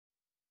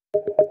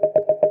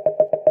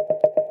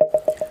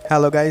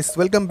Hello guys,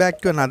 welcome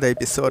back to another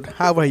episode.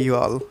 How are you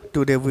all?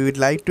 Today we would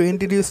like to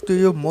introduce to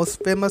you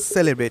most famous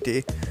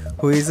celebrity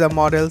who is a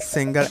model,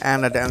 singer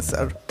and a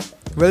dancer.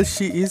 Well,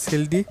 she is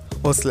Hilde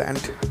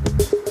Osland.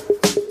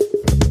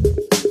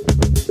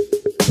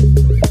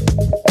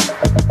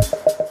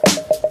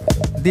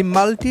 The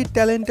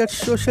multi-talented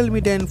social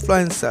media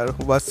influencer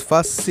was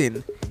first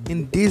seen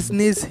in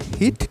Disney's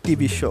hit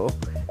TV show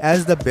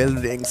As the Bell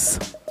Rings.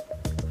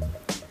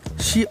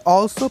 She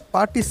also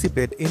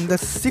participated in the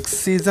 6th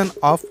season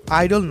of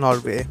Idol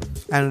Norway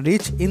and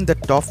reached in the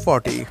top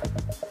 40.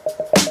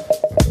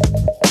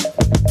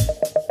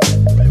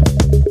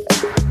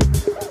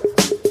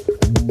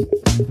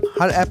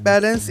 Her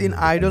appearance in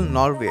Idol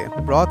Norway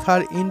brought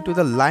her into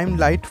the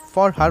limelight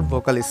for her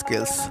vocal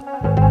skills.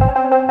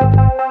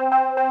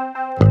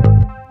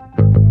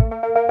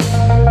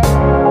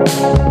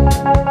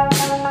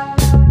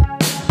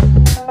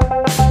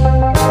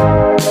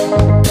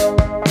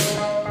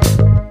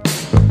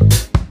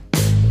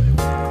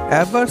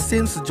 Ever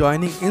since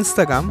joining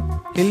Instagram,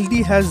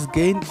 Hilde has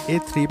gained a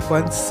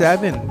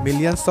 3.7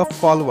 million of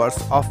followers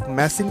of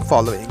massive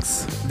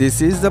followings.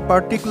 This is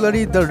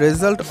particularly the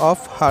result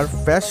of her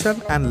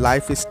fashion and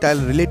lifestyle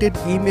related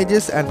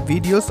images and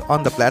videos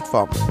on the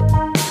platform.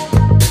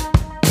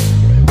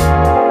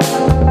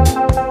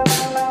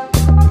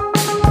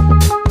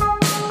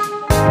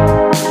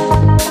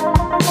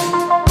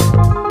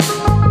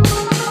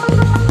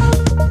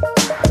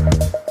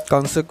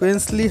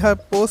 Consequently, her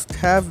posts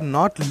have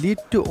not led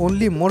to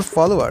only more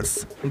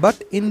followers,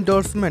 but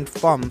endorsement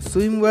from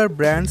swimwear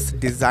brands,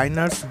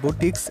 designers,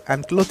 boutiques,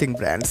 and clothing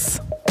brands.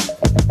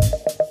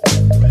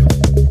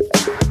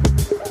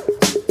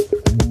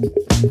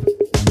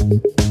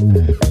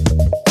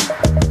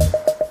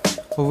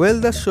 While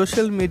the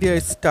social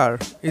media star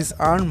is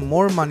earned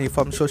more money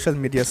from social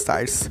media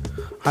sites,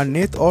 her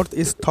net worth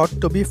is thought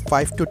to be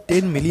 5 to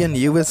 10 million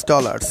US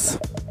dollars.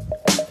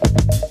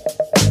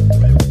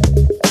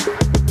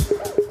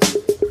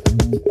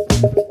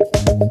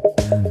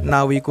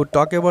 Now we could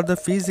talk about the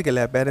physical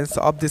appearance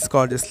of this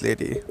gorgeous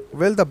lady.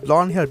 Well, the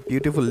blonde haired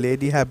beautiful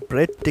lady have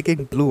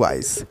breathtaking blue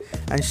eyes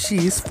and she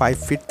is 5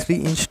 feet 3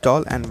 inch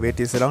tall and weight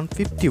is around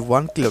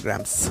 51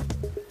 kilograms.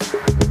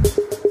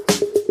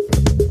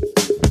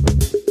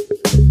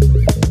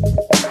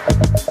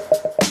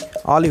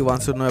 All you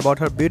want to know about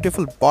her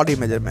beautiful body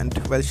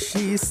measurement, well,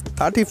 she is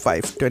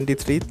 35,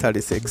 23,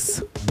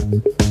 36.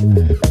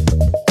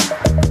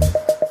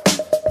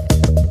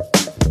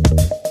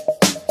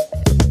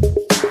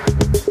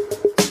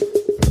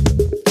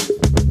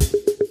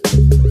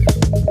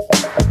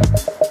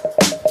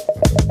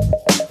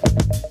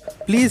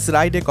 Please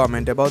write a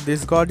comment about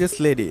this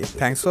gorgeous lady.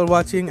 Thanks for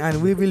watching and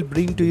we will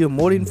bring to you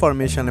more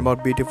information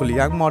about beautiful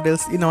young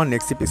models in our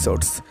next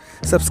episodes.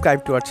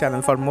 Subscribe to our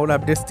channel for more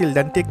updates. Till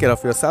then, take care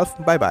of yourself.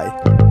 Bye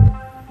bye.